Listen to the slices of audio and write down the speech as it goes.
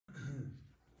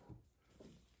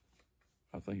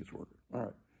think it's working. All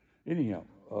right. Anyhow,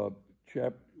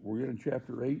 we're in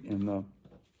chapter 8, and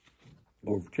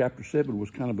or chapter 7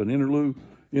 was kind of an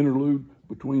interlude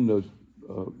between the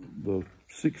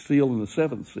sixth seal and the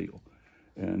seventh seal.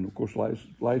 And of course,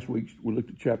 last week we looked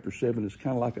at chapter 7. It's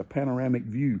kind of like a panoramic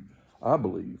view, I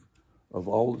believe, of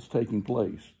all that's taking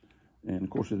place. And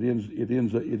of course, it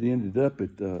ended up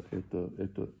at the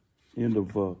end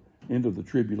of the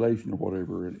tribulation or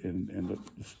whatever, and the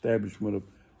establishment of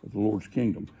the Lord's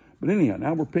kingdom. But anyhow,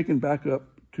 now we're picking back up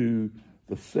to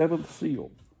the seventh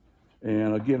seal.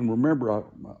 And again, remember, I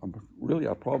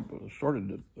probably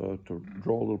started to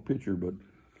draw a little picture, but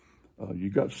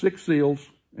you got 6 seals,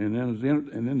 and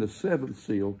then the seventh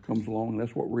seal comes along, and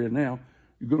that's what we're in now.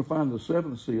 You're going to find the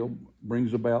seventh seal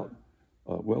brings about.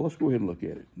 Well, let's go ahead and look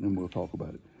at it, and then we'll talk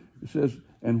about it. It says,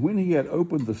 "And when he had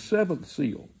opened the seventh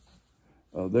seal,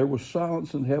 there was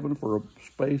silence in heaven for a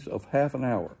space of half an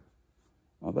hour."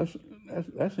 Now that's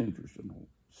interesting.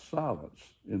 Silence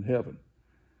in heaven.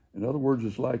 In other words,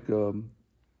 it's like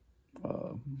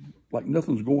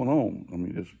nothing's going on. I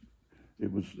mean,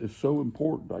 it's so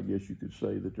important, I guess you could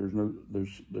say, that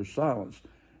there's silence,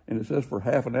 and it says for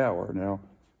half an hour. Now,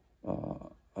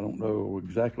 I don't know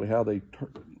exactly how they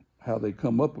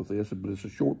come up with this, but it's a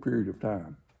short period of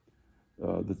time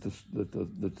that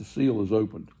the seal is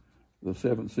opened. The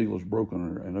seventh seal is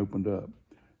broken and opened up,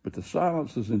 but the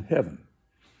silence is in heaven.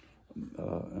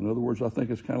 In other words, I think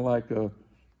it's kind of like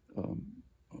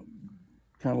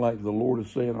the Lord is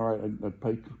saying, "All right, I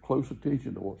pay close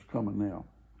attention to what's coming now,"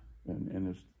 and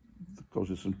it's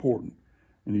because it's important.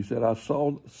 And he said, "I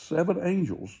saw 7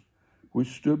 angels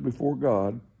which stood before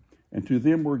God, and to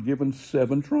them were given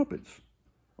 7 trumpets."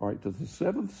 All right, to the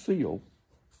seventh seal,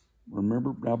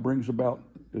 remember, now brings about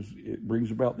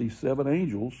these 7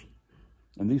 angels,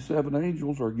 and these 7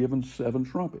 angels are given 7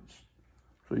 trumpets.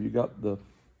 So you got the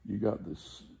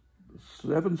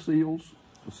 7 seals.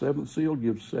 The seventh seal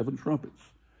gives 7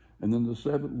 trumpets, and then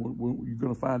you're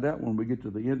going to find out when we get to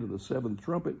the end of the 7th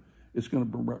trumpet, it's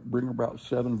going to bring about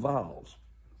 7 vials,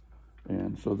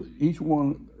 and so each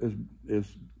one is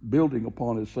building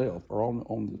upon itself, or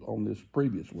on this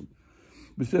previous one.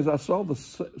 It says, "I saw the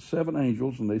 7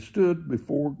 angels, and they stood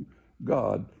before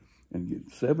God,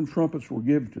 and 7 trumpets were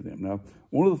given to them." Now,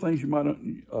 one of the things you might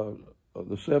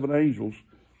the 7 angels,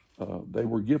 they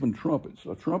were given trumpets.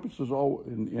 Trumpets is all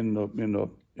in the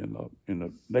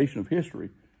nation of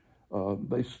history.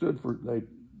 They stood for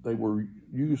they were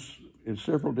used in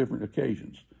several different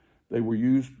occasions. They were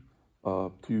used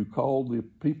to call the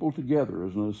people together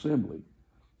as an assembly.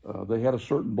 They had a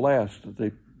certain blast that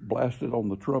they blasted on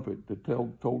the trumpet that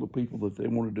told the people that they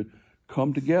wanted to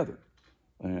come together,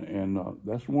 and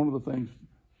that's one of the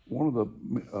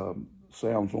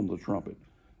sounds on the trumpet.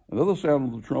 Another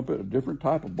sound on the trumpet, a different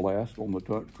type of blast on the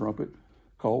trumpet,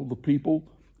 called the people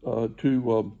to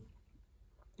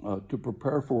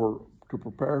prepare for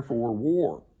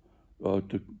war,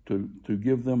 to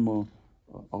give them an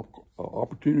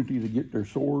opportunity to get their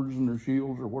swords and their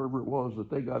shields or whatever it was that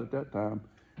they got at that time,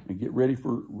 and get ready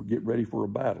for a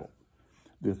battle.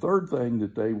 The third thing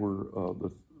that they were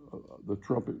the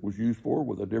trumpet was used for,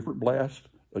 with a different blast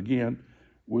again,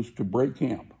 was to break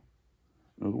camp.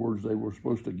 In other words, they were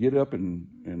supposed to get up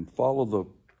and follow the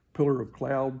pillar of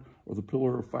cloud or the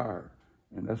pillar of fire,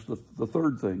 and that's the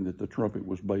third thing that the trumpet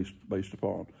was based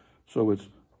upon. So it's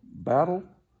battle,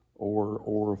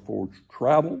 or for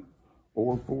travel,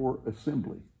 or for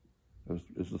assembly,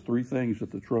 is the 3 things that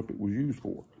the trumpet was used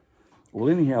for. Well,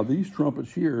 anyhow, these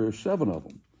trumpets here, are 7 of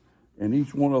them, and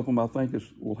each one of them, I think,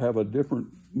 will have a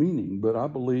different meaning. But I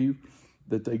believe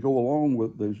that they go along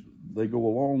with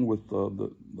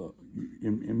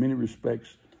in many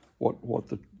respects what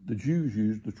the Jews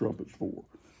used the trumpets for.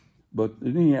 But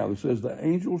anyhow, it says the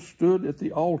angel stood at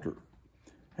the altar,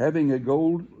 having a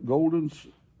golden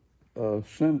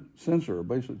censer,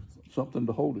 basically something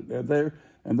to hold it.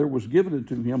 And there was given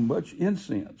unto him much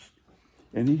incense,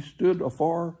 and he stood off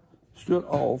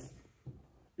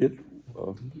it,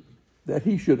 that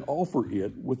he should offer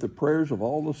it with the prayers of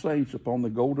all the saints upon the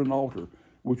golden altar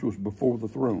which was before the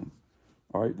throne.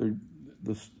 All right, the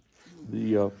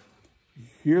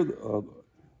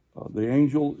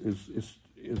angel is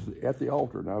at the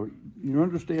altar. Now, you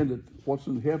understand that what's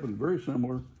in heaven is very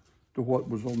similar to what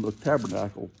was on the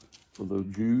tabernacle for the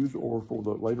Jews, or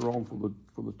later on for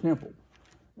the temple.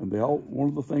 And one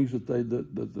of the things that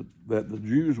the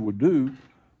Jews would do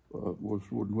was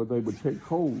when they would take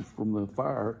coals from the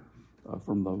fire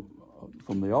from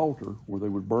the altar where they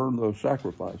would burn those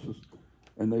sacrifices,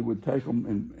 and they would take them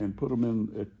and put them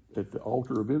in at the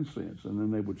altar of incense, and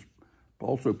then they would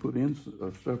also put in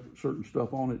certain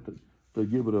stuff on it to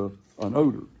give it an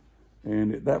odor.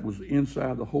 And that was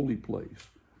inside the holy place.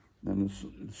 And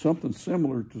something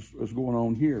similar is going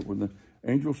on here. When the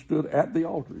angel stood at the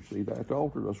altar, see, at the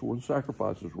altar, that's where the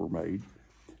sacrifices were made,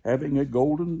 having a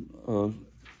golden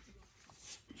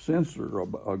censer,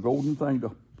 a golden thing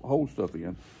to hold stuff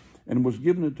in, and was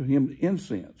given it to him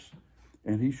incense.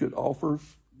 And he should offer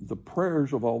the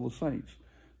prayers of all the saints.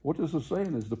 What this is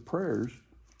saying is the prayers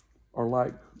are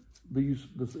like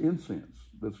this incense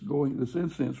that's going. This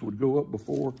incense would go up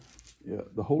before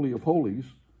the Holy of Holies,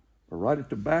 or right at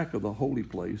the back of the holy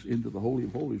place, into the Holy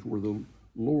of Holies, where the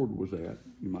Lord was at.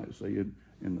 You might say,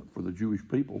 for the Jewish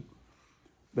people,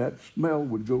 that smell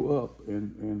would go up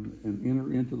and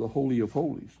enter into the Holy of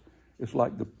Holies. It's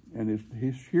like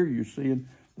here you're seeing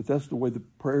that that's the way the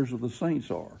prayers of the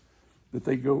saints are, that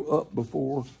they go up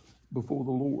before the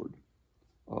Lord.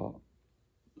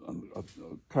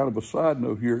 Kind of a side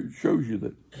note here, it shows you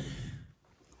that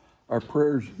our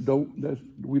prayers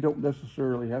we don't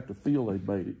necessarily have to feel they've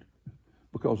made it,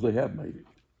 because they have made it.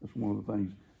 That's one of the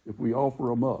things. If we offer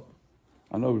them up,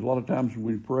 I know there's a lot of times when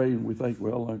we pray and we think,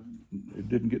 well, it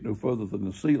didn't get no further than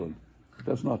the ceiling. But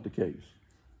that's not the case.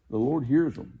 The Lord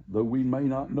hears them, though we may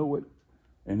not know it,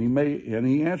 and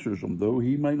He answers them, though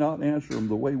He may not answer them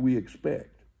the way we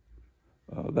expect.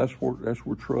 That's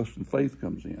where trust and faith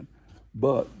comes in.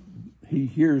 But He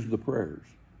hears the prayers,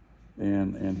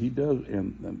 and He does,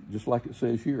 and just like it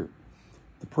says here,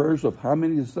 the prayers of how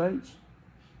many saints?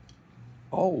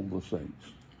 All the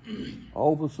saints.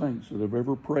 All the saints that have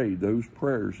ever prayed, those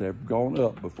prayers have gone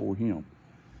up before Him.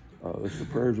 It's the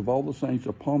prayers of all the saints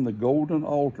upon the golden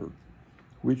altar,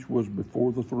 which was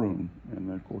before the throne. And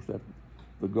then, of course,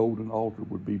 the golden altar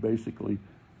would be basically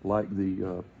like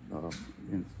to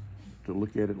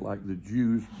look at it like the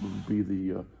Jews would be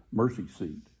the mercy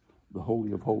seat, the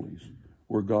Holy of Holies,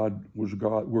 where God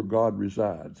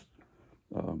resides.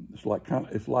 It's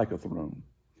like a throne.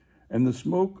 And the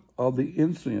smoke of the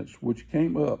incense which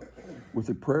came up with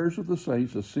the prayers of the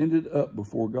saints ascended up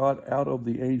before God out of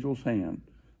the angel's hand.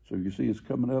 So you see it's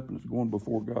coming up and it's going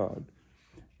before God.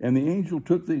 And the angel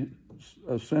took the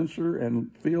censer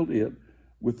and filled it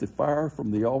with the fire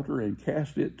from the altar and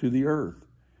cast it to the earth.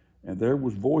 And there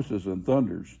was voices and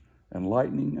thunders and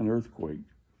lightning and earthquake.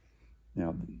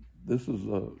 Now, this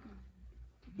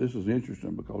is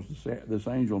interesting, because this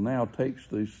angel now takes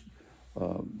the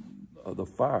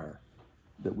fire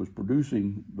that was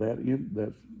producing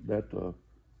that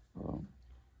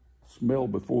smell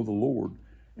before the Lord,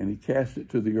 and he cast it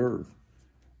to the earth.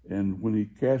 And when he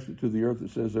cast it to the earth,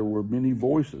 it says there were many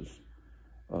voices.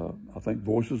 I think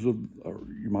voices or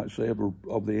you might say,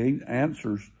 of the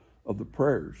answers of the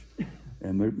prayers,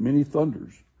 and there are many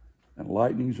thunders and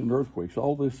lightnings and earthquakes.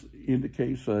 All this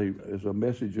indicates as a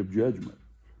message of judgment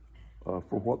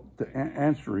for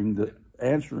answering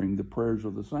the prayers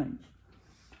of the saints.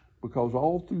 Because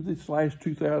all through this last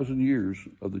 2,000 years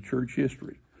of the church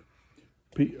history,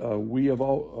 we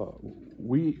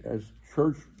as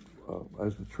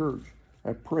the church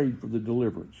have prayed for the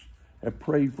deliverance, have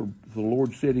prayed for the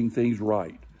Lord setting things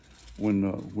right when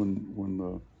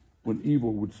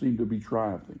evil would seem to be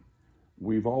triumphing.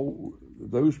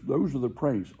 Those are the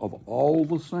prayers of all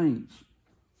the saints.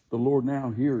 The Lord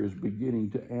now here is beginning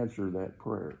to answer that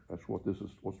prayer. That's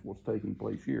what's taking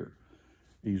place here.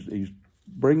 He's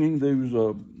bringing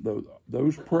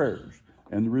those prayers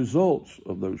and the results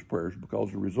of those prayers,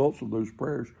 because the results of those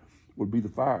prayers would be the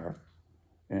fire,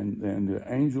 and the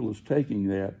angel is taking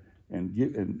that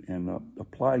and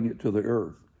applying it to the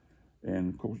earth,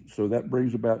 and of course, so that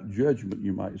brings about judgment,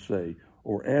 you might say,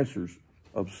 or answers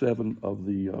of 7 of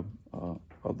the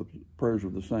prayers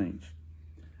of the saints.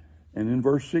 And in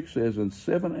verse 6 says, and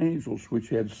 7 angels which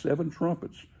had 7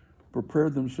 trumpets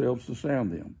prepared themselves to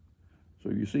sound them. So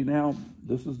you see now,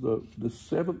 this is the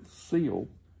 7th seal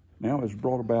now has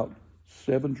brought about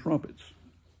 7 trumpets.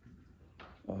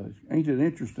 Ain't it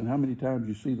interesting how many times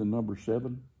you see the number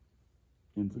 7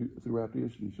 throughout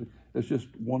this? And you see, it's just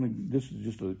one. This is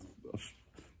just an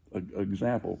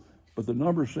example, but the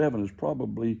number 7 is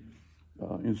probably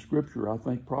in Scripture, I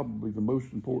think, probably the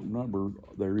most important number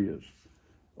there is.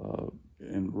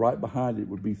 And right behind it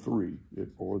would be 3,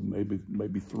 or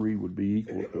maybe 3 would be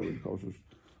equal to it, because it's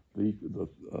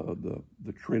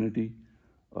the Trinity,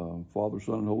 Father,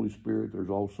 Son, and Holy Spirit. There's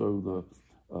also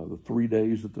the 3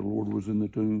 days that the Lord was in the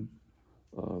tomb.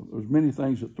 There's many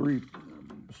things that 3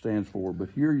 stands for, but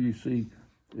here you see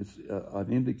it's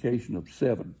an indication of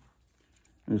 7.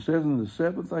 And it says, in the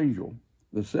 7th angel,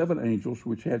 the 7 angels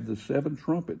which had the 7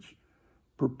 trumpets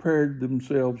prepared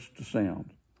themselves to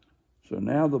sound. So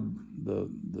now the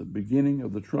beginning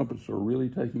of the trumpets are really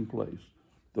taking place.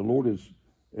 The Lord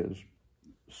has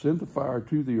sent the fire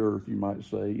to the earth, you might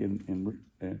say, and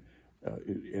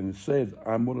it said,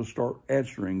 I'm going to start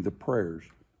answering the prayers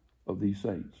of these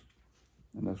saints.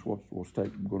 And that's what's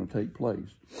going to take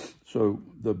place. So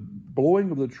the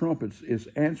blowing of the trumpets is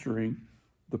answering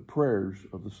the prayers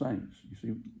of the saints.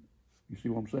 You see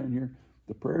what I'm saying here?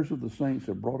 The prayers of the saints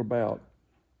have brought about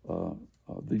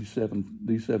these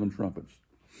seven trumpets.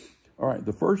 All right,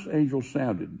 the first angel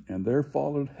sounded, and there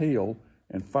followed hail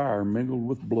and fire mingled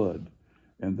with blood,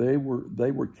 and they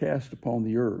were cast upon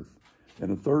the earth.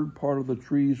 And a third part of the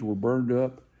trees were burned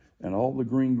up, and all the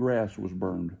green grass was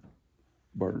burned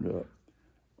up.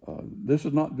 This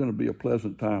is not going to be a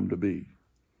pleasant time to be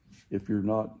if you're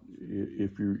not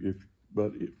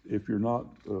in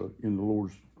the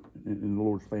Lord's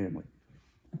family.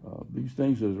 These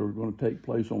things that are going to take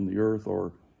place on the earth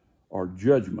are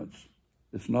judgments.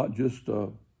 It's not just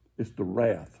it's the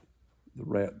wrath. The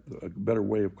wrath. A better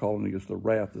way of calling it is the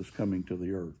wrath that's coming to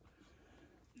the earth.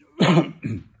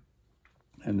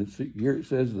 And here it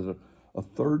says that a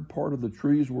third part of the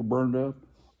trees were burned up.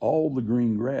 All the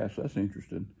green grass, that's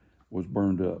interesting, was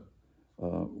burned up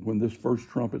when this first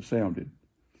trumpet sounded.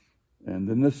 And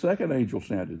then the second angel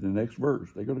sounded, the next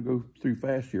verse. They're going to go through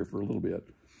fast here for a little bit.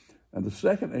 And the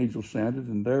second angel sounded,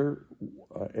 and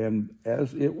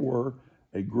as it were,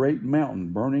 a great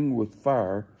mountain burning with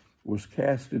fire was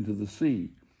cast into the sea.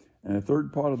 And a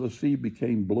third part of the sea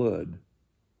became blood.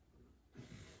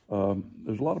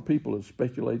 There's a lot of people that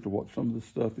speculate to what some of this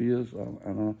stuff is,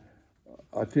 and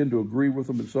I tend to agree with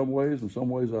them in some ways. In some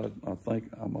ways, I think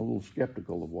I'm a little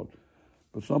skeptical of what.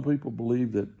 But some people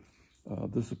believe that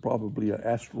this is probably an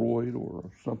asteroid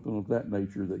or something of that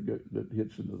nature that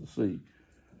hits into the sea.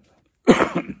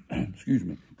 Excuse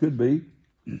me, could be.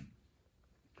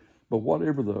 But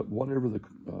whatever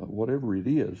it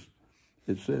is,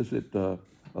 it says that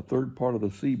a third part of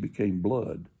the sea became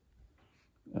blood.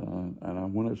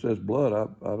 And when it says blood,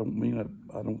 I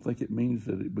don't think it means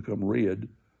that it become red.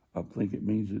 I think it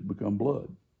means it become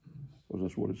blood, because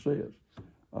that's what it says.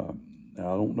 Now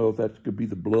I don't know if that could be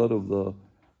the blood of the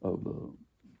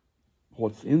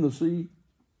what's in the sea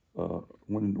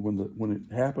when it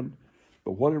happened,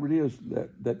 but whatever it is,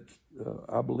 that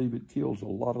I believe it kills a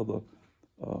lot of the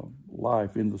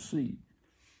life in the sea.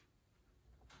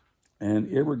 And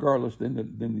irregardless,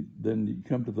 then you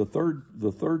come to the third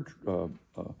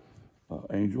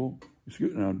angel.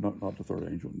 Excuse me, not the third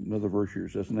angel. Another verse here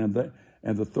says,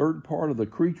 and the third part of the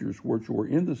creatures which were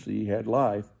in the sea had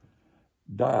life,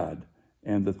 died,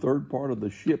 and the third part of the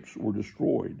ships were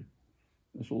destroyed.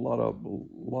 There's a lot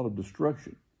of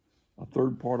destruction. A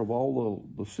third part of all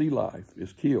the sea life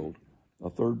is killed. A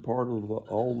third part of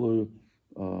all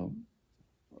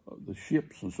the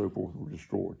ships and so forth were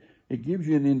destroyed. It gives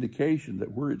you an indication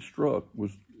that where it struck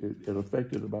it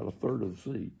affected about a third of the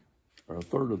sea, or a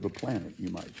third of the planet, you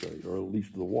might say, or at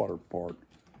least the water part.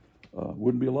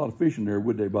 Wouldn't be a lot of fishing there,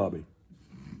 would they, Bobby?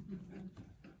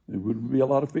 There wouldn't be a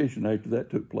lot of fishing after that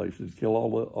took place. It'd kill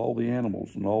all the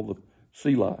animals and all the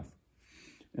sea life.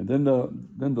 And then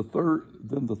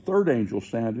the third angel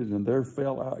sounded, and there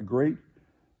fell out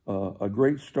a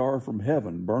great star from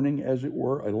heaven, burning as it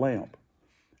were a lamp.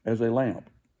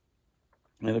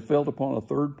 And it fell upon a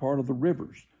third part of the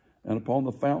rivers and upon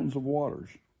the fountains of waters.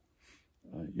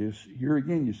 Here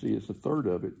again, you see, it's a third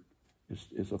of it.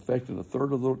 It's affecting a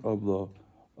third of the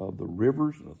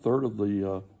rivers, a third of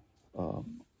the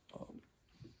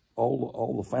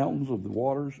all the fountains of the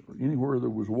waters, or anywhere there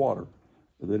was water,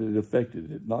 that it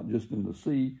affected it, not just in the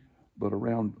sea, but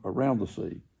around the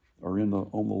sea, or on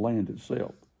the land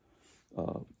itself.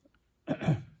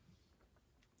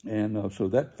 And so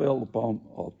that fell upon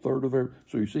a third of every.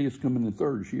 So you see, it's coming in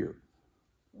thirds here.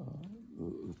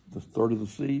 The third of the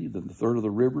sea, then the third of the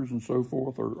rivers, and so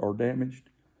forth are damaged.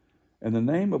 And the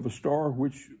name of a star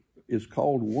which is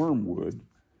called wormwood,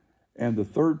 and the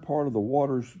third part of the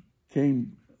waters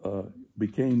became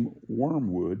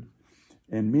wormwood,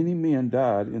 and many men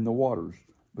died in the waters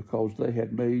because they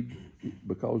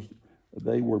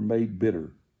were made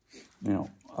bitter.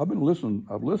 Now, I've listened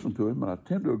to him, and I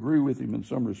tend to agree with him in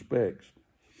some respects.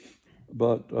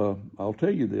 But I'll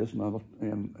tell you this,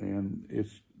 and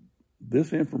it's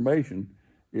this information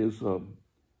is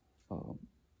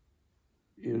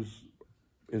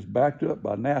backed up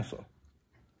by NASA.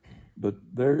 But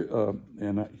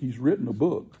he's written a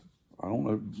book. I don't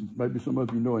know, maybe some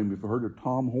of you know him. You've heard of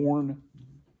Tom Horn?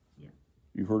 Yeah.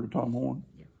 You've heard of Tom Horn?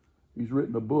 Yeah. He's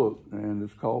written a book, and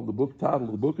it's called, the title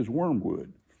of the book is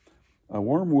Wormwood.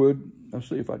 Wormwood, let's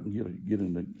see if I can get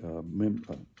in the,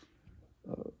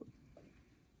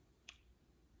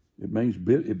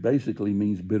 It basically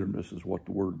means bitterness is what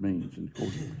the word means. And of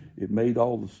course, it made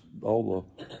all the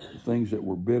things that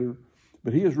were bitter.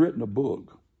 But he has written a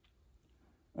book,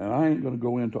 and I ain't going to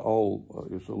go into all.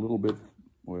 It's a little bit,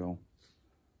 well,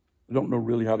 I don't know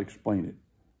really how to explain it.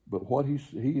 But what he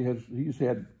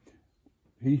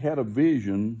had a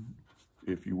vision,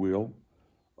 if you will,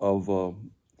 of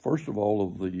first of all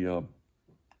of the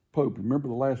Pope. Remember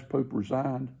the last Pope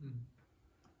resigned,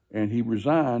 and he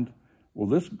resigned. Well,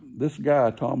 this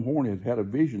guy Tom Horn had a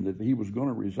vision that he was going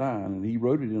to resign, and he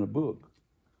wrote it in a book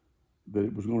that he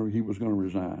was going to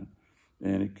resign,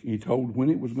 and he told when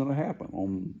it was going to happen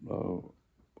on a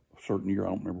certain year. I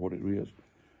don't remember what it is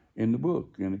in the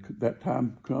book. And that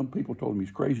time come, people told him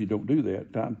he's crazy. Don't do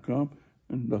that. Time come,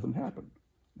 and nothing happened.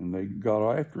 And they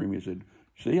got after him. He said,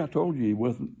 "See, I told you he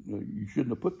wasn't. You shouldn't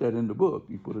have put that in the book.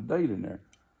 You put a date in there."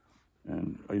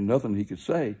 And nothing he could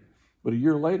say. But a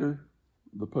year later,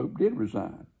 the Pope did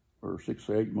resign, or 6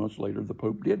 or 8 months later, the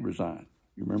Pope did resign.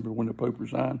 You remember when the Pope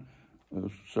resigned?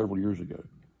 Several years ago.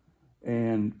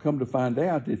 And come to find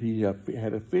out that he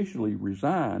had officially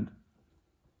resigned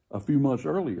a few months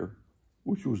earlier,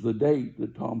 which was the date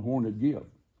that Tom Horn had given.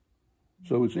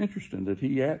 So it's interesting that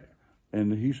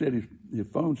and he said his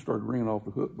phone started ringing off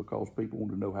the hook because people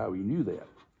wanted to know how he knew that.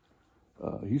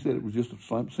 He said it was just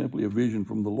simply a vision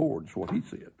from the Lord, is what he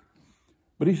said.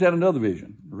 But he's had another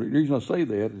vision. The reason I say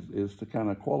that is to kind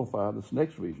of qualify this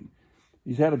next vision.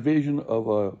 He's had a vision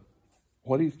of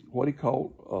what he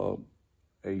called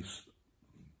he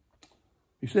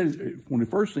said when he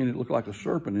first seen it, it looked like a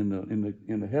serpent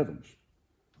in the heavens.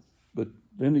 But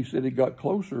then he said he got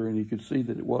closer and he could see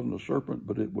that it wasn't a serpent,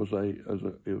 but it was a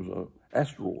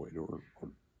asteroid or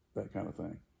that kind of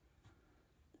thing.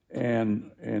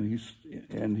 And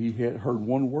he had heard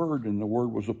one word, and the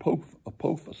word was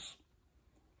Apophis.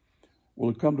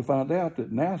 Well, it come to find out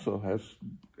that NASA has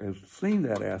seen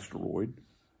that asteroid,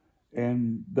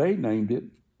 and they named it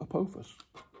Apophis.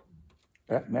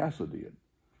 NASA did.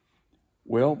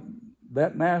 Well,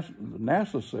 that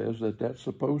NASA says that that's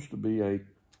supposed to be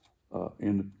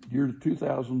in the year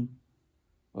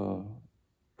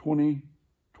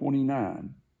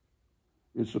 2029,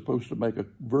 it's supposed to make a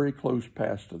very close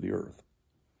pass to the Earth.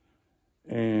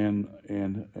 And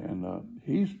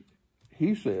he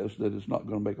says that it's not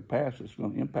going to make a pass, it's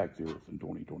going to impact the Earth in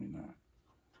 2029.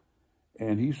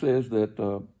 And he says that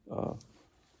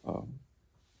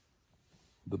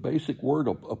the basic word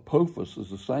of Apophis is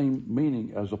the same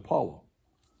meaning as Apollo.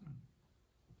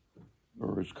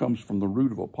 Or it comes from the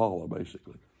root of Apollo,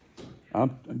 basically.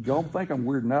 Y'all think I'm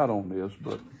weirding out on this,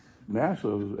 but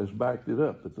NASA has backed it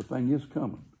up, that the thing is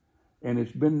coming. And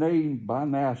it's been named by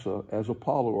NASA as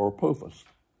Apollo or Apophis.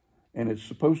 And it's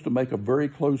supposed to make a very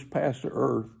close pass to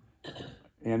Earth.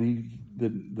 And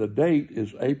the date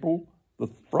is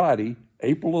Friday,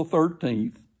 April the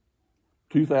 13th,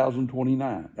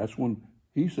 2029. That's when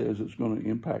he says it's going to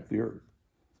impact the Earth.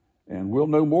 And we'll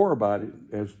know more about it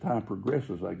as time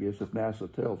progresses, I guess, if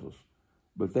NASA tells us.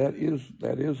 But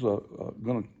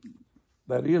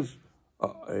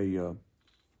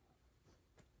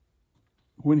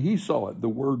when he saw it, the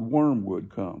word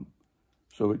wormwood come.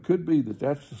 So it could be that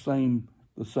that's the same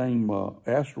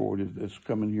asteroid that's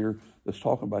coming here, that's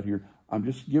talking about here. I'm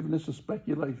just giving this a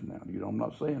speculation now. I'm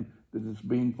not saying that it's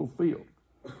being fulfilled,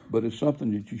 but it's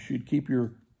something that you should keep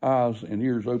your eyes and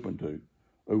ears open to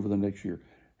over the next year.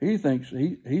 He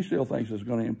still thinks it's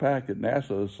going to impact it.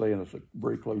 NASA is saying it's a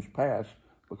very close pass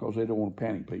because they don't want to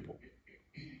panic people.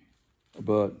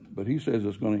 But he says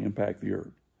it's going to impact the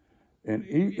Earth. And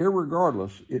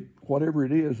irregardless, whatever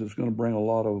it is, it's going to bring a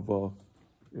lot of,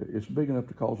 it's big enough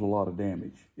to cause a lot of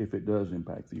damage if it does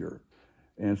impact the Earth.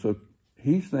 And so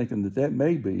he's thinking that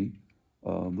may be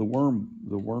the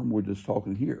wormwood that's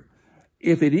talking here.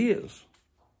 If it is,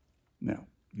 now,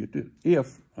 get this,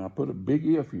 I put a big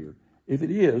if here, if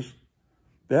it is,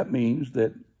 that means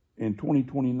that in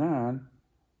 2029,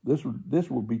 this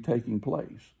will be taking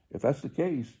place. If that's the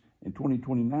case, in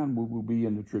 2029, we will be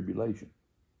in the tribulation.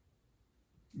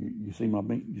 You see my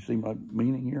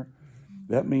meaning here?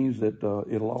 That means that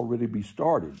it'll already be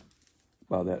started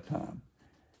by that time.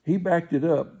 He backed it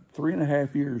up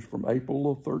 3.5 years from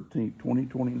April 13th,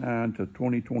 2029 to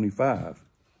 2025,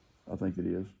 I think it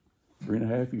is,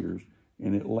 3.5 years,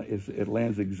 and it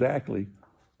lands exactly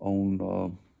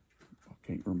on, I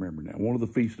can't remember now, one of the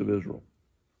feasts of Israel.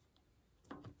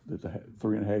 That's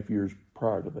 3.5 years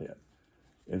prior to that.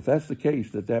 And if that's the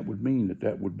case, that would mean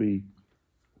that would be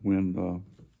when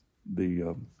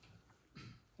the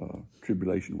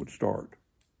tribulation would start.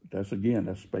 That's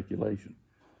speculation.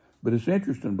 But it's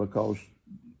interesting because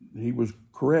he was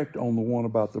correct on the one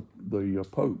about the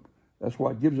Pope. That's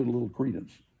why it gives it a little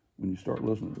credence when you start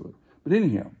listening to it. But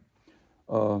anyhow,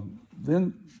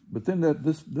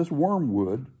 this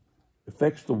wormwood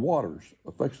affects the waters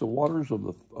of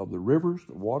the rivers,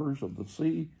 the waters of the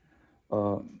sea,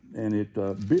 and it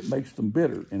makes them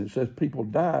bitter. And it says people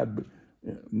died,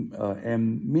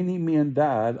 and many men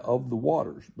died of the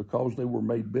waters because they were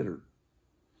made bitter.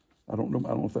 I don't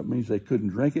know if that means they couldn't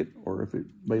drink it or if it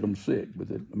made them sick, but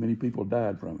many people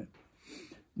died from it.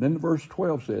 Then verse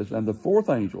 12 says, and the fourth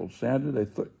angel sounded,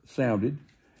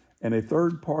 and a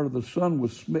third part of the sun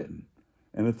was smitten,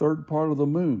 and a third part of the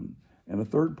moon, and a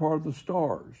third part of the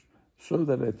stars, so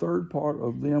that a third part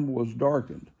of them was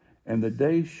darkened, and the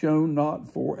day shone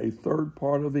not for a third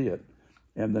part of it,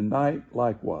 and the night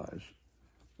likewise.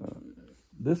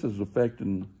 This is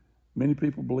affecting, many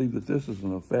people believe that this is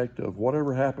an effect of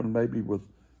whatever happened maybe with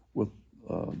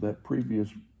that previous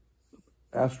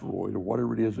asteroid or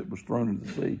whatever it is that was thrown into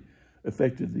the sea,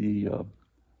 affected the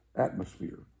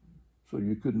atmosphere. So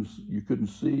you couldn't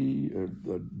see,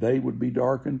 the day would be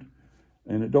darkened,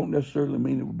 and it don't necessarily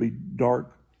mean it would be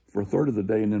dark for a third of the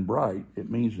day and then bright. It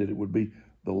means that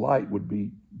the light would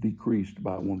be decreased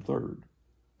by 1/3.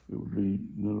 It would be,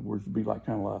 in other words, it'd be like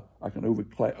kind of like an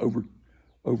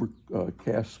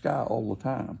overcast sky all the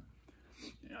time.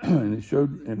 And it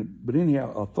showed, but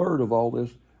anyhow, a third of all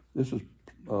this is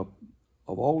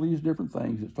of all these different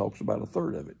things, it talks about a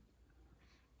third of it.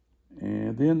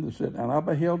 And then it said, and I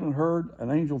beheld and heard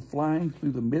an angel flying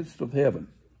through the midst of heaven,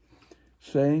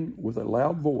 saying with a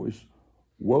loud voice,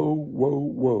 woe, woe,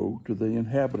 woe to the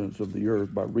inhabitants of the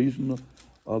earth by reason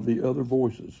of the other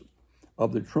voices,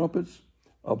 of the trumpets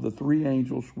of the three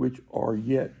angels which are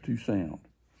yet to sound.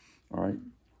 All right,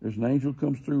 there's an angel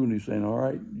comes through and he's saying, all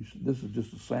right, this is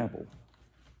just a sample.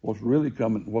 What's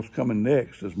coming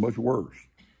next is much worse.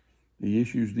 He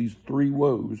issues these three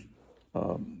woes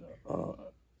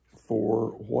for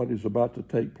what is about to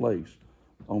take place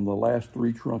on the last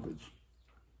three trumpets.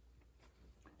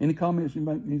 Any comments?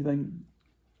 Anything?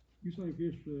 You think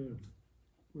this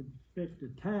would affect the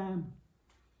time?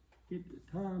 Hit the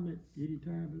time at any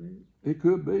time of that? It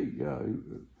could be, yeah,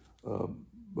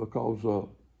 because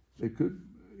it could.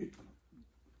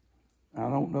 I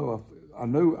don't know. I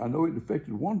know it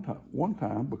affected one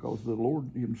time because the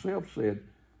Lord Himself said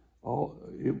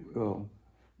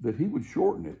that He would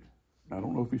shorten it. I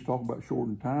don't know if He's talking about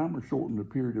shorten time or shorten the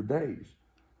period of days.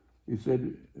 He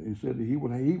said that He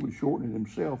would shorten it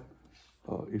Himself.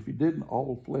 If He didn't,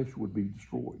 all flesh would be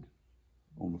destroyed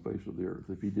on the face of the earth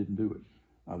if He didn't do it.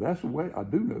 Now that's the way I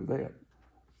do know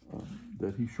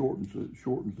that He shortens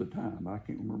the time. I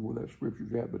can't remember where that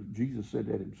scripture's at, but Jesus said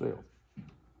that Himself.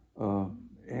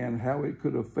 And how it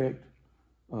could affect.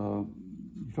 You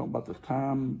talking about the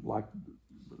time, like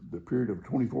the period of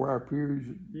 24-hour periods?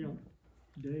 Yeah,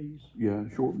 days. Yeah,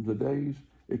 shortens the days.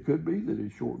 It could be that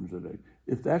it shortens the day.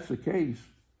 If that's the case,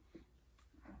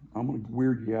 I'm going to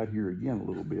weird you out here again a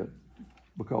little bit,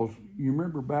 because you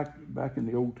remember back in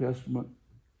the Old Testament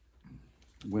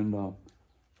when the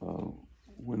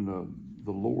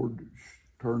Lord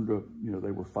turned to,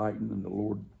 they were fighting and the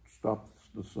Lord stopped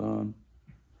the sun,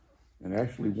 and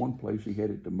actually one place He had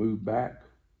it to move back.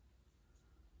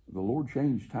 The Lord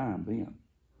changed time then.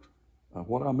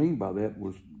 What I mean by that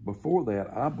was, before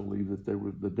that, I believe that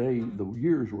the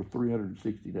years were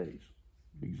 360 days,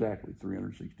 exactly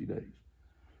 360 days.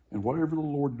 And whatever the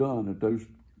Lord done at those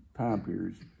time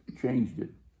periods changed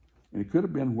it. And it could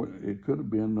have been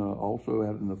also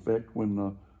had an effect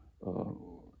when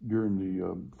during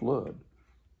the flood,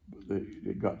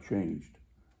 it got changed.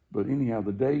 But anyhow,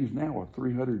 the days now are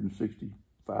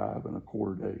 365 and a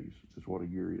quarter days is what a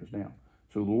year is now.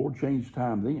 So the Lord changed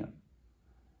time then.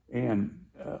 And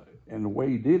the way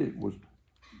He did it was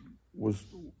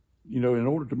in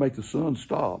order to make the sun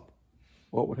stop,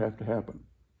 what would have to happen?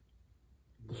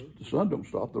 The sun don't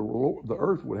stop. The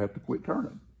earth would have to quit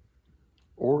turning,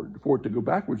 or for it to go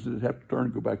backwards, it'd have to turn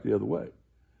and go back the other way.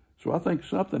 So I think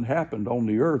something happened on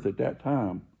the earth at that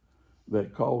time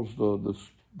that caused the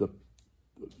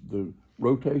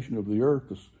rotation of the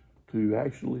earth to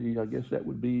actually, I guess that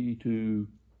would be to.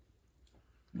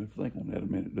 Let's think on that a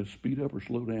minute. Let's speed up or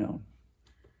slow down.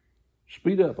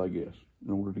 Speed up, I guess,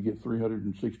 in order to get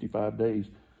 365 days.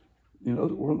 In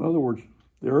other words,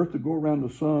 the earth to go around the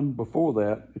sun before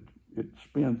that, it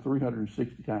spins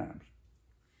 360 times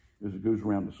as it goes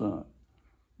around the sun.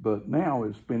 But now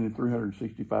it's spending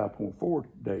 365.4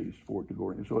 days for it to go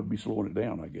around. So it'd be slowing it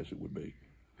down, I guess it would be.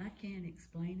 I can't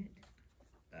explain it.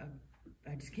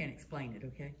 I just can't explain it,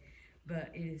 okay?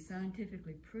 But it is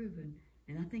scientifically proven,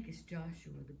 and I think it's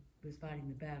Joshua that was fighting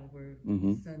the battle where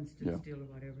the sun stood still or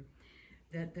whatever,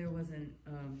 that there was a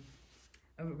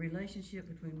a relationship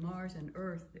between Mars and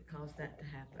Earth that caused that to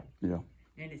happen. Yeah.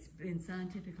 And it's been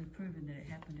scientifically proven that it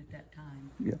happened at that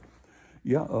time. Yeah.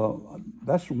 Yeah,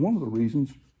 that's one of the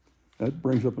reasons. That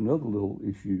brings up another little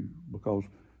issue, because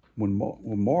when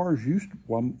Mars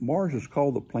is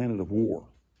called the planet of war,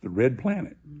 the red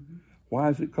planet. Mm-hmm. Why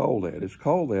is it called that? It's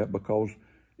called that because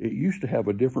it used to have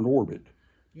a different orbit.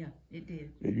 Yeah, it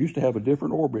did. It used to have a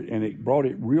different orbit, and it brought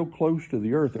it real close to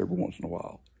the Earth every once in a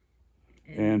while.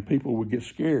 And people would get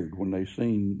scared when they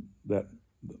seen that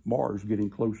Mars getting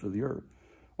close to the Earth.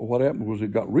 Well, what happened was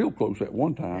it got real close at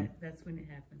one time. That's when it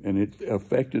happened. And it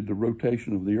affected the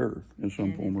rotation of the Earth in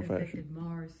some form or fashion. And it affected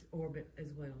Mars' orbit as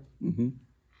well. Mm-hmm.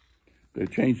 They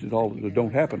changed it all. It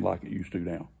don't happen like it used to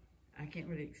now. I can't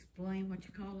really explain what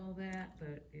you call all that,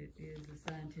 but it is a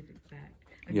scientific fact.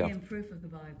 Again, proof of the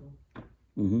Bible.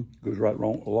 Mm-hmm. Goes right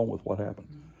along with what happened.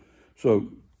 Mm-hmm.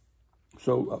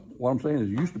 So what I'm saying is,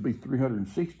 it used to be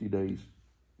 360 days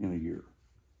in a year,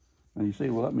 and you say,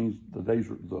 well, that means the days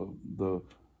are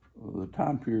the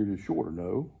time period is shorter.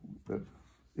 No, that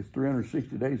it's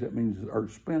 360 days. That means the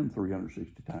Earth spins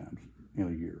 360 times in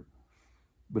a year,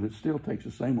 but it still takes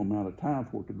the same amount of time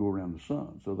for it to go around the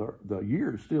sun. So the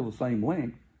year is still the same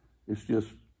length. It's just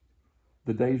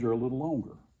the days are a little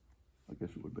longer. I guess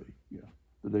it would be. Yeah,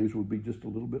 the days would be just a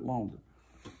little bit longer.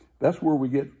 That's where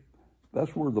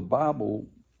the Bible,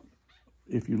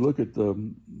 if you look at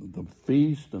the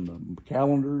feast and the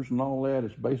calendars and all that,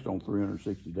 it's based on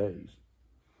 360 days.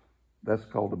 That's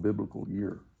called a biblical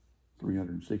year,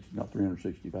 360, not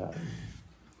 365.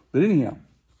 But anyhow,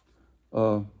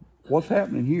 what's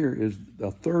happening here is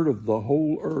a third of the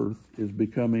whole earth is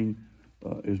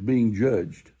being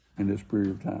judged in this period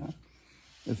of time.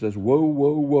 It says, woe,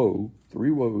 woe, woe,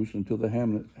 3 woes unto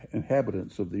the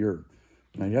inhabitants of the earth.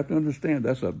 Now you have to understand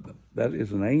that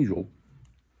is an angel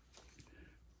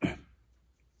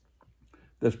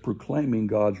that's proclaiming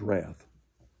God's wrath.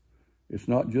 It's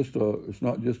not just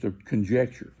a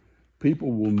conjecture.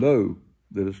 People will know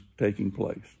that it's taking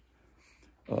place.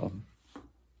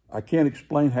 I can't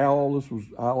explain how all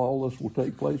this will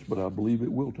take place, but I believe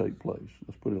it will take place.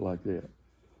 Let's put it like that.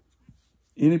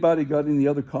 Anybody got any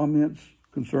other comments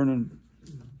concerning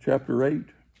chapter 8?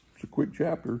 It's a quick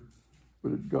chapter,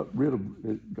 but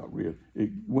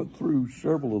it went through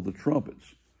several of the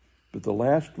trumpets, but the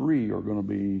last 3 are going to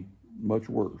be much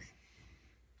worse.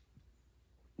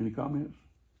 Any comments?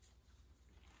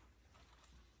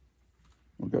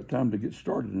 We've got time to get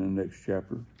started in the next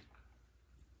chapter.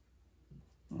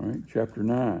 All right, chapter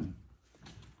 9.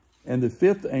 And the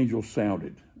 5th angel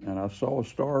sounded, and I saw a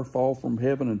star fall from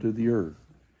heaven into the earth,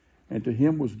 and to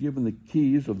him was given the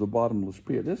keys of the bottomless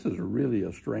pit. This is really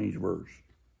a strange verse.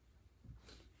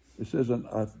 It says,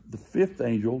 the 5th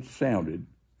angel sounded,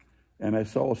 and I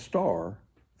saw a star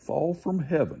fall from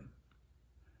heaven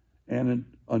and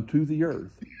unto the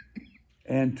earth,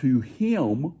 and to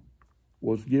him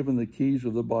was given the keys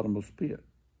of the bottomless pit.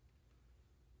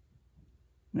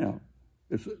 Now,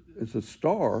 it's a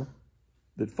star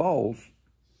that falls,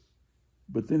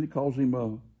 but then it calls him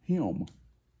a him.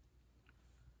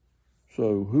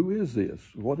 So who is this?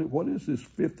 What is this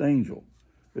 5th angel?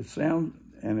 It sounds,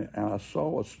 and I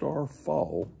saw a star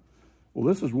fall. Well,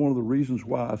 this is one of the reasons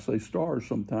why I say stars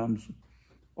sometimes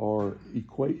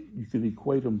you can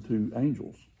equate them to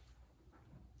angels.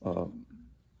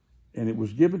 And it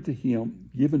was given to him,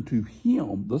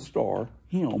 the star,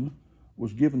 him,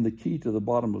 was given the key to the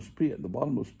bottomless pit. The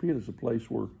bottomless pit is a place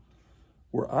where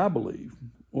I believe,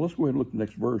 well, let's go ahead and look at the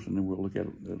next verse, and then we'll look at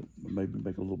it, maybe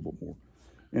make a little bit more.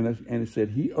 And it said,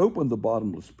 he opened the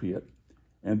bottomless pit,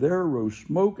 and there arose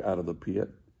smoke out of the pit,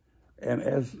 and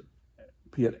as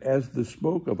the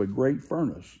smoke of a great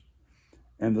furnace.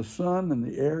 And the sun and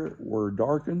the air were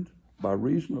darkened by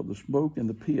reason of the smoke in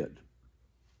the pit.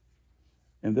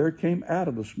 And there came out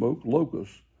of the smoke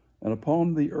locusts, and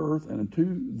upon the earth, and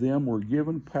unto them were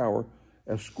given power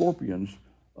as scorpions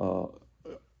of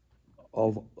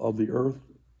the earth.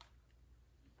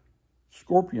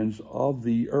 Scorpions of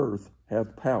the earth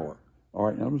have power. All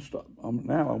right, now I'm going to stop.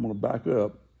 Now I'm going to back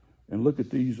up and look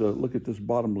at these. Look at this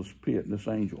bottomless pit and this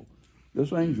angel.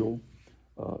 This angel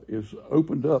is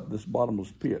opened up this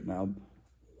bottomless pit. Now,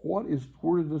 where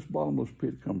did this bottomless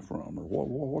pit come from, or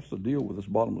what's the deal with this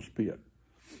bottomless pit?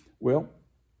 Well,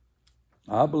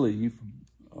 I believe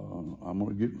I'm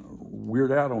going to get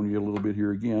weird out on you a little bit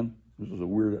here again. This is a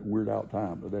weird out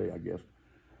time today, I guess.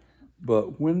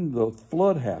 But when the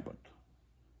flood happened,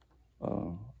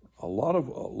 a lot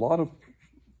of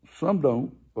some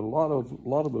don't, but a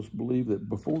lot of us believe that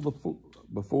before the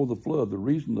flood, the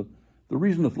reason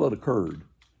the flood occurred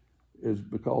is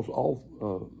because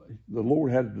the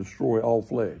Lord had to destroy all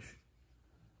flesh.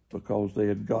 because they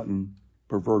had gotten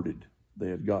perverted. They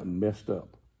had gotten messed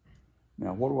up.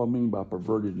 Now, what do I mean by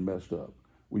perverted and messed up?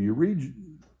 Well, you read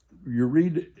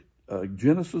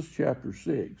Genesis chapter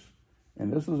 6,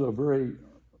 and this is a very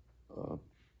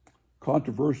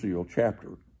controversial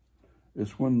chapter.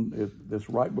 It's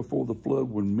right before the flood,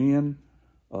 when men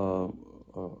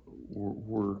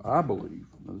were, I believe,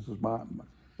 this is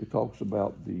it talks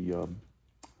about the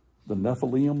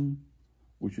Nephilim,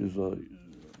 which is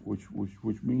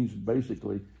which means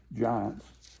basically giants.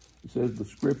 It says the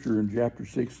scripture in chapter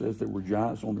 6 says there were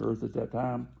giants on the earth at that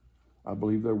time. I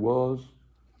believe there was.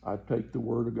 I take the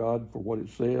word of God for what it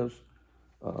says,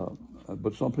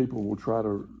 but some people will try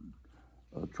to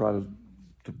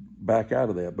back out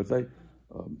of that. But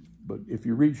if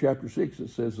you read chapter 6, it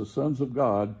says the sons of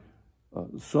God.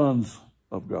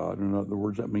 In other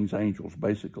words, that means angels,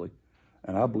 basically,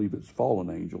 and I believe it's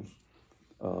fallen angels,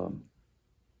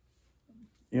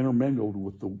 intermingled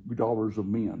with the daughters of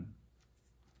men,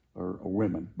 or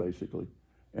women, basically,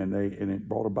 and it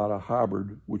brought about a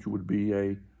hybrid, which would be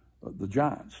the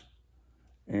giants.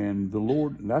 And the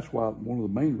Lord, and that's why one of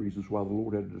the main reasons why the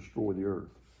Lord had to destroy the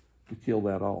earth, to kill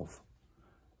that off.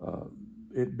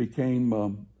 It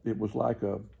became, it was like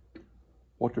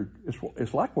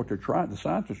it's like what the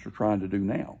scientists are trying to do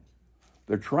now.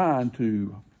 They're trying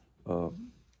to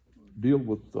deal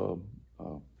with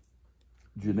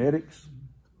genetics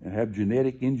and have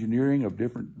genetic engineering of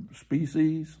different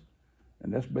species,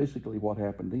 and that's basically what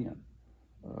happened then.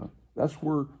 That's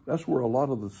where a lot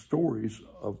of the stories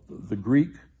of the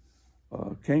Greek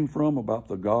came from, about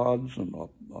the gods and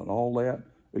all that.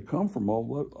 They come from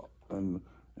all that, and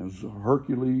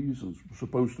Hercules is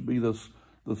supposed to be the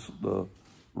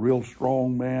real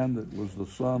strong man that was the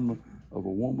son of a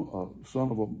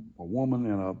woman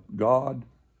and a god.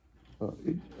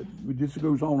 It just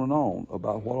goes on and on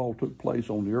about what all took place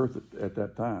on the earth at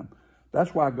that time.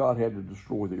 That's why God had to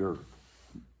destroy the earth.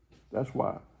 That's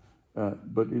why.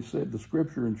 But it said, the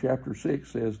scripture in chapter 6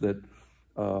 says that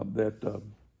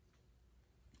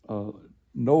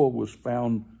Noah was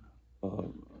found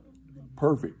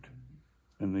perfect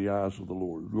in the eyes of the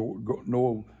Lord.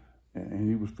 Noah,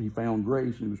 and he found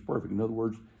grace, and he was perfect. In other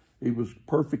words, he was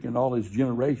perfect in all his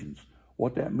generations.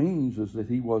 What that means is that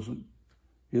he wasn't,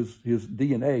 his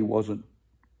DNA wasn't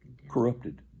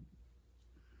corrupted.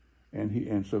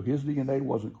 And so his DNA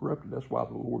wasn't corrupted. That's why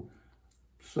the Lord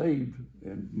saved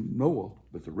Noah,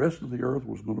 but the rest of the earth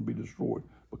was going to be destroyed,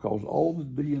 because all the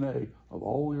DNA of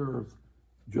all the earth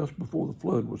just before the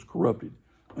flood was corrupted.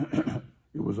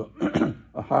 It was a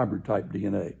hybrid type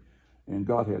DNA, and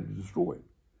God had to destroy it.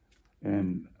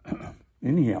 And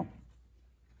anyhow,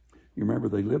 you remember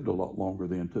they lived a lot longer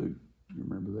then too. You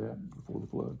remember that, before the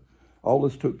flood? All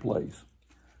this took place.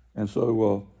 And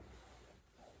so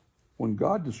when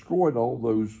God destroyed all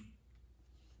those,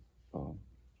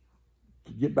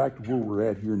 to get back to where we're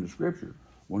at here in the scripture,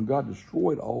 when God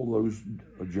destroyed all those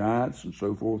giants and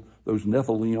so forth, those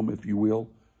Nephilim, if you will,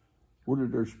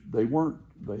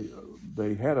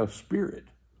 they had a spirit.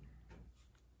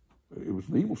 It was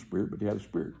an evil spirit, but they had a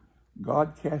spirit.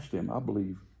 God cast them, I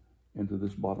believe, into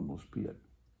this bottomless pit.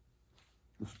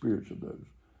 The spirits of those.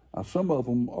 Now, some of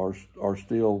them are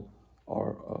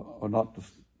not.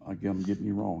 Again, I'm getting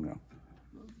you wrong now.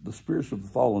 The spirits of the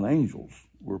fallen angels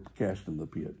were cast in the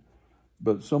pit,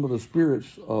 but some of the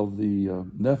spirits of the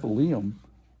Nephilim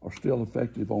are still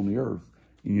effective on the earth.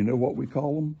 And you know what we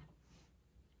call them?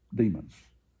 Demons.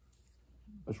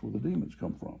 That's where the demons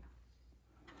come from.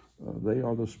 They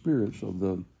are the spirits of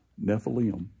the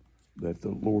Nephilim that the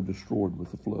Lord destroyed with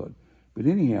the flood. But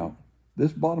anyhow,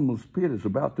 this bottomless pit is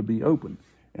about to be opened,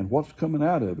 and what's coming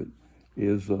out of it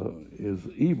is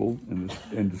evil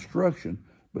and destruction.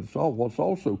 But what's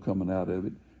also coming out of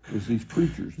it is these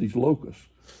creatures, these locusts,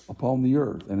 upon the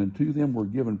earth, and unto them were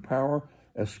given power,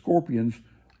 as scorpions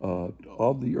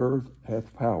of the earth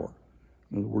have power.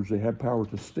 In other words, they have power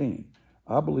to sting.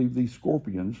 I believe these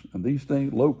scorpions and these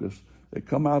locusts that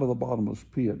come out of the bottomless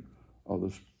pit are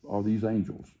these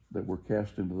angels that were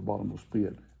cast into the bottomless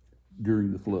pit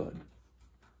during the flood.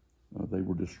 They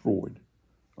were destroyed,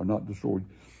 or not destroyed.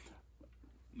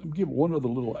 Let me give one other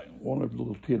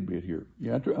little tidbit here.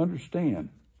 You have to understand,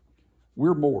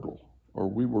 we're mortal, or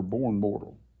we were born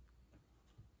mortal.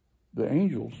 The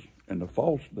angels and the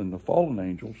fallen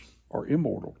angels are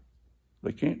immortal.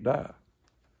 They can't die.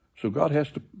 So God has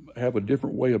to have a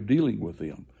different way of dealing with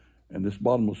them. And this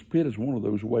bottomless pit is one of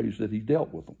those ways that he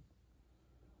dealt with them.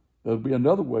 There'll be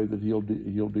another way that he'll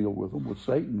deal with them, with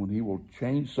Satan, when he will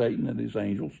change Satan and his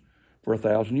angels for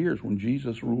 1,000 years. When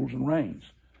Jesus rules and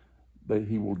reigns,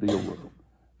 he will deal with them.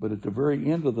 But at the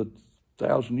very end of the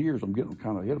 1,000 years, I'm getting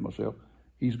kind of ahead of myself,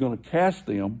 he's going to cast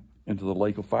them into the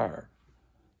lake of fire.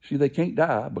 See, they can't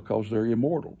die because they're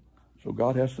immortal. So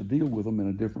God has to deal with them in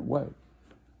a different way.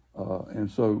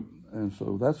 And so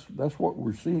that's what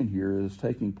we're seeing here is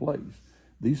taking place.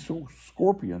 These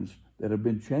scorpions that have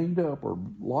been chained up or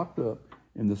locked up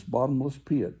in this bottomless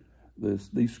pit,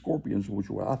 these scorpions, which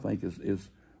I think is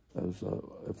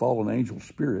fallen angel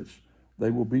spirits,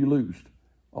 they will be loosed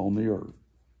on the earth.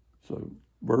 So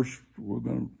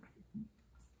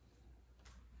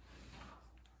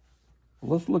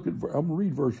let's look at, I'm going to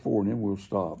read verse 4 and then we'll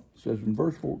stop. It says in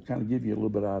verse 4, kind of give you a little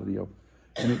bit of idea.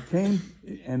 And it came,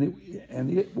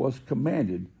 and it was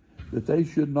commanded that they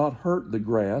should not hurt the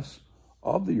grass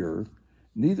of the earth,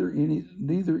 neither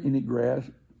any grass,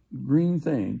 green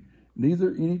thing,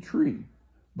 neither any tree,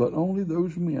 but only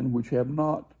those men which have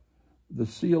not the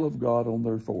seal of God on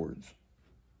their foreheads.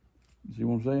 See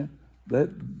what I'm saying? That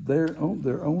their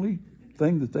only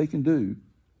thing that they can do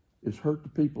is hurt the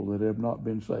people that have not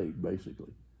been saved,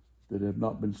 basically, that have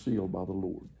not been sealed by the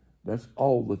Lord. That's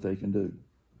all that they can do.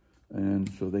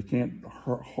 And so they can't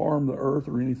harm the earth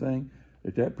or anything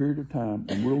at that period of time.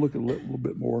 And we'll look at a little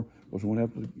bit more because we'll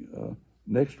have to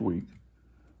next week.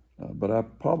 But I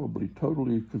probably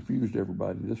totally confused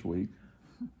everybody this week.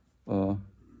 We'll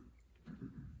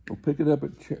pick it up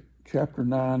at chapter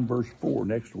 9, verse 4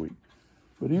 next week.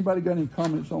 But anybody got any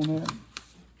comments on that?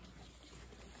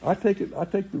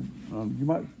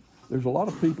 There's a lot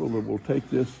of people that will take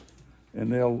this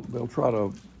and they'll try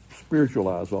to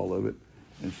spiritualize all of it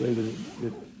and say that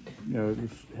it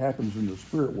happens in the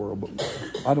spirit world, but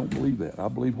I don't believe that. I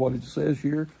believe what it says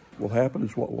here will happen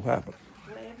is what will happen.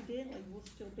 Well, evidently we'll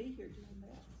still be here doing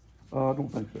that. I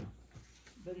don't think so.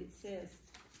 But it says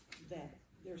that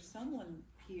there's someone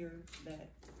here that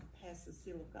has the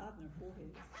seal of God in their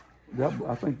foreheads.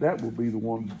 I think that will be the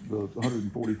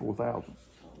 144,000.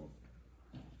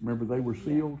 Remember, they were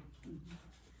sealed,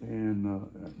 and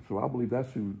so I believe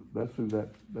that's who that's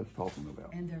talking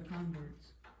about. And their converts.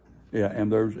 Yeah,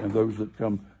 and those that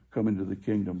come into the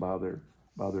kingdom by their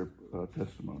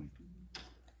testimony.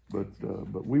 But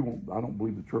we won't. I don't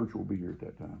believe the church will be here at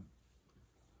that time.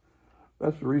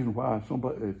 That's the reason why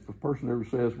if a person ever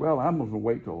says, "Well, I'm going to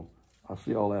wait till I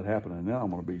see all that happen, and then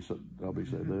I'm going to be," they'll be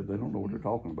said they don't know what they're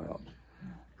talking about.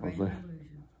 Grand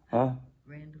delusion. Huh?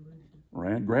 Grand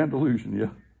delusion. Grand delusion, yeah.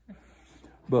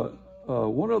 But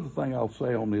one other thing I'll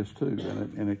say on this too,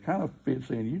 and it kind of fits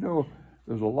in.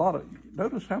 There's a lot of,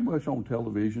 notice how much on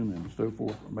television and so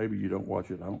forth, maybe you don't watch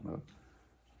it, I don't know.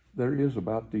 There is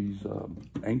about these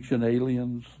ancient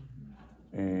aliens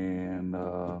and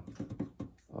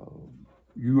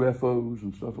UFOs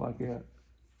and stuff like that.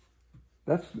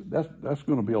 That's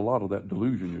going to be a lot of that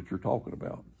delusion that you're talking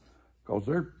about, because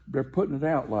they're putting it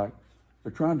out like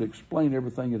they're trying to explain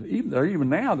everything. Even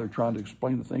now they're trying to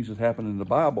explain the things that happen in the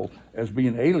Bible as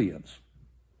being aliens,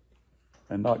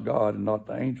 and not God and not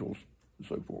the angels and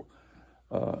so forth.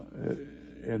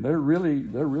 And they're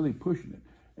really pushing it.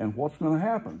 And what's going to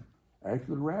happen after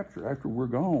the rapture, after we're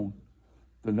gone?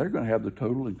 Then they're going to have the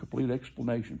total and complete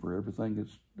explanation for everything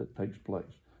that takes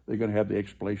place. They're going to have the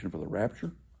explanation for the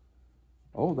rapture.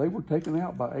 Oh, they were taken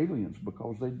out by aliens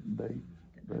because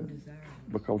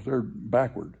because they're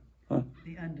backward. Huh?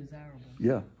 The undesirable.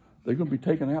 Yeah, they're going to be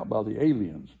taken out by the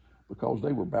aliens because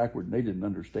they were backward and they didn't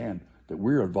understand that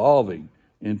we're evolving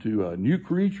into a new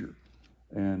creature,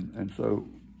 and so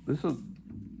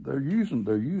they're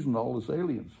using all this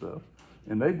alien stuff,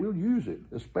 and they will use it,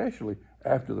 especially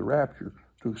after the rapture,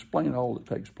 to explain all that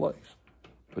takes place.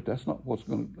 But that's not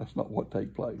what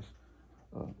takes place.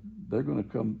 They're going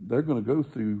to go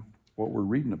through what we're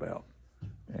reading about,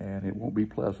 and it won't be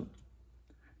pleasant.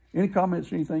 Any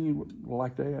comments, anything you would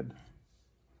like to add?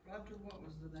 Roger, what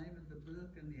was the name of the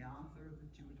book and the author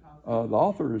that you were talking about? The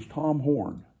author is Tom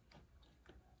Horn,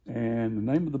 and the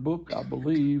name of the book, I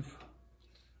believe.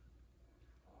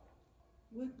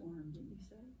 Woodworm, didn't you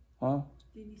say? Huh?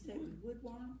 Didn't you say it was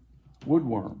woodworm?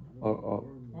 Woodworm.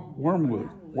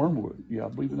 Wormwood. Yeah, I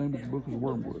believe the name of the book is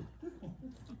Wormwood.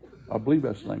 I believe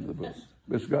that's the name of the book.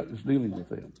 It's dealing with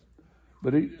them.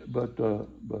 But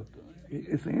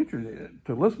it's interesting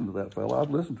to listen to that fellow. I've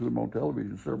listened to him on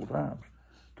television several times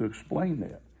to explain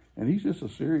that, and he's just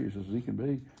as serious as he can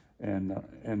be.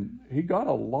 And he got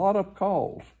a lot of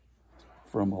calls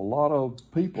from a lot of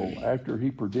people after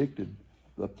he predicted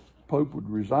the Pope would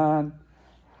resign,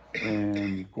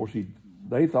 and of course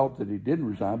they thought that he didn't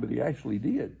resign, but he actually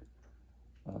did.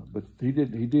 But he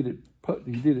did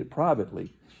it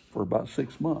privately for about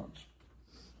 6 months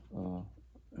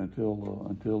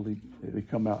until he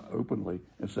come out openly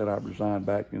and said, "I resigned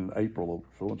back in April of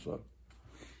so and so."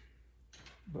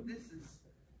 This is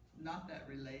not that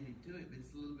related to it, but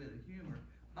it's a little bit of humor.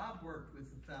 Bob worked with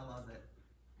a fella that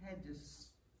had just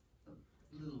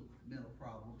little mental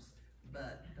problems,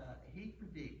 but he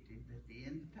predicted that the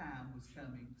end of time was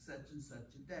coming such and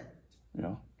such a date.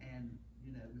 Yeah. And,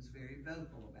 you know, was very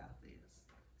vocal about this.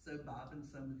 So Bob and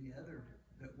some of the other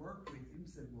that worked with him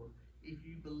said, well, if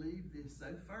you believe this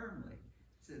so firmly,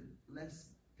 said, let's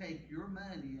take your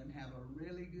money and have a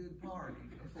really good party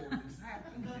before this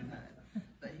happens, you know.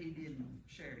 But he didn't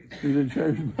share his. He didn't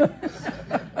share his.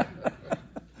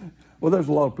 Well, there's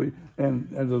a lot of people, and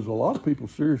there's a lot of people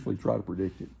seriously try to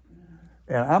predict it.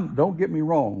 And don't get me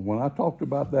wrong, when I talked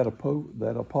about that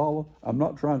Apollo, I'm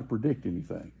not trying to predict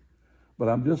anything. But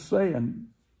I'm just saying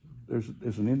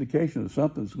there's an indication that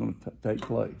something's going to take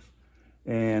place.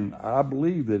 And I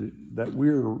believe that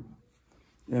we're,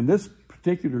 in this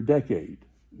particular decade,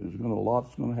 there's a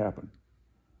lot's going to happen.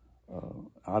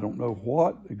 I don't know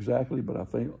what exactly, but I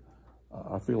feel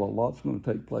a lot's going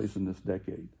to take place in this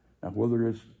decade. Now, whether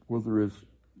it's with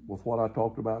what I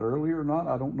talked about earlier or not,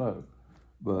 I don't know.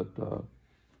 But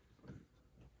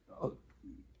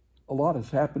a lot has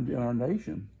happened in our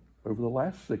nation over the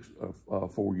last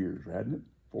 4 years, hadn't it?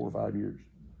 4 or 5 years.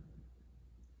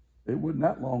 It wasn't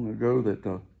that long ago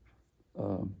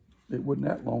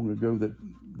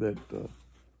that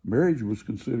marriage was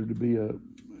considered to be a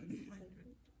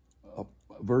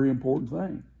very important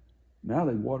thing. Now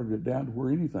they watered it down to where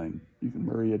anything, you can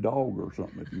marry a dog or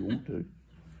something if you want to.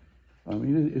 I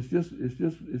mean, it's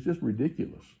just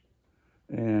ridiculous.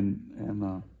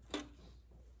 And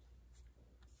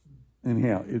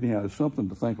anyhow, it's something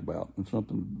to think about and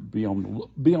something to be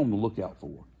on the lookout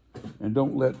for. And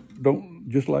don't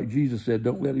just like Jesus said,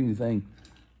 don't let anything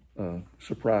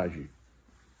surprise you.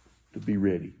 To be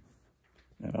ready.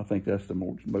 And I think that's the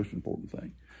most important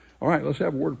thing. All right, let's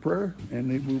have a word of prayer,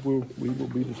 and then we will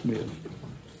be dismissed.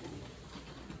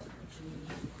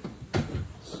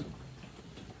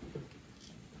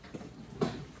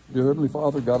 Dear Heavenly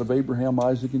Father, God of Abraham,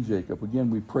 Isaac, and Jacob, again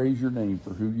we praise your name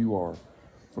for who you are.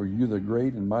 For you're the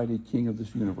great and mighty King of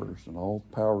this universe, and all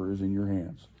power is in your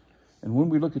hands. And when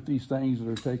we look at these things that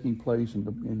are taking place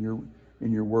in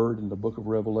your word in the book of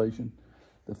Revelation,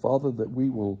 the Father, that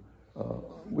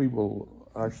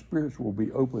our spirits will be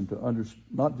open to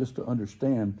not just to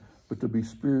understand, but to be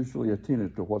spiritually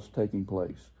attentive to what's taking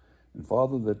place. And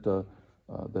Father, that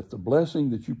the blessing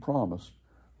that you promised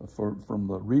from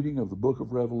the reading of the book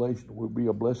of Revelation will be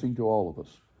a blessing to all of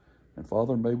us. And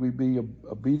Father, may we be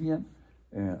obedient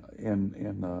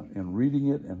and reading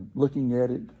it and looking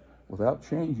at it without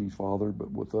changing, Father,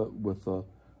 but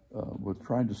with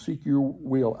trying to seek your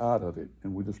will out of it.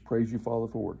 And we just praise you, Father,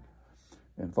 for it.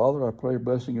 And Father, I pray a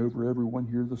blessing over everyone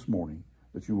here this morning,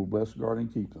 that you will bless, guard,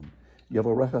 and keep them.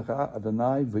 Yavarecha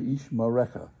Adonai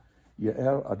v'ishmarecha,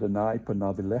 Ye'er Adonai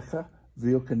panavilecha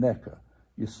v'yokanecha,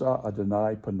 Yisa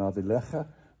Adonai panavilecha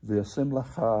v'yasim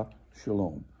lecha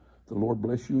shalom. The Lord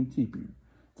bless you and keep you.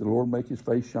 The Lord make his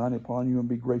face shine upon you and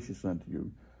be gracious unto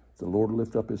you. The Lord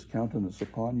lift up his countenance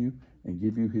upon you and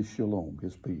give you his shalom,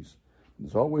 his peace. And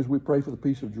as always, we pray for the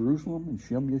peace of Jerusalem and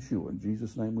Shem Yeshua. In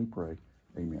Jesus' name we pray.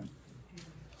 Amen.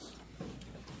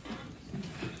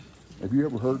 Have you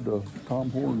ever heard Tom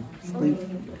Horn speak?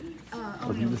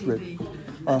 Only on TV.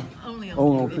 Only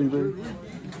on TV.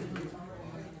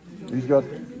 He's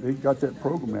got that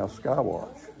program now,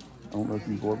 Skywatch. I don't know if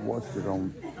you've ever watched it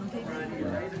on TV.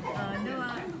 No,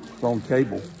 it's on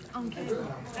cable. On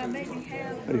cable. I maybe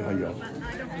have. Hey, how y'all? But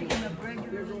I don't pick him up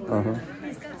regularly.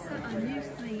 He's got a news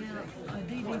thing out, a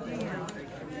DVD out,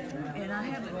 and I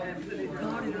haven't got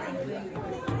it or anything.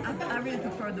 I really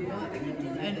prefer the book,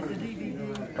 and it's a DVD.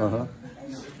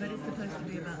 But it's supposed to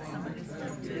be about some of this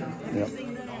stuff too. Have you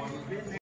seen that?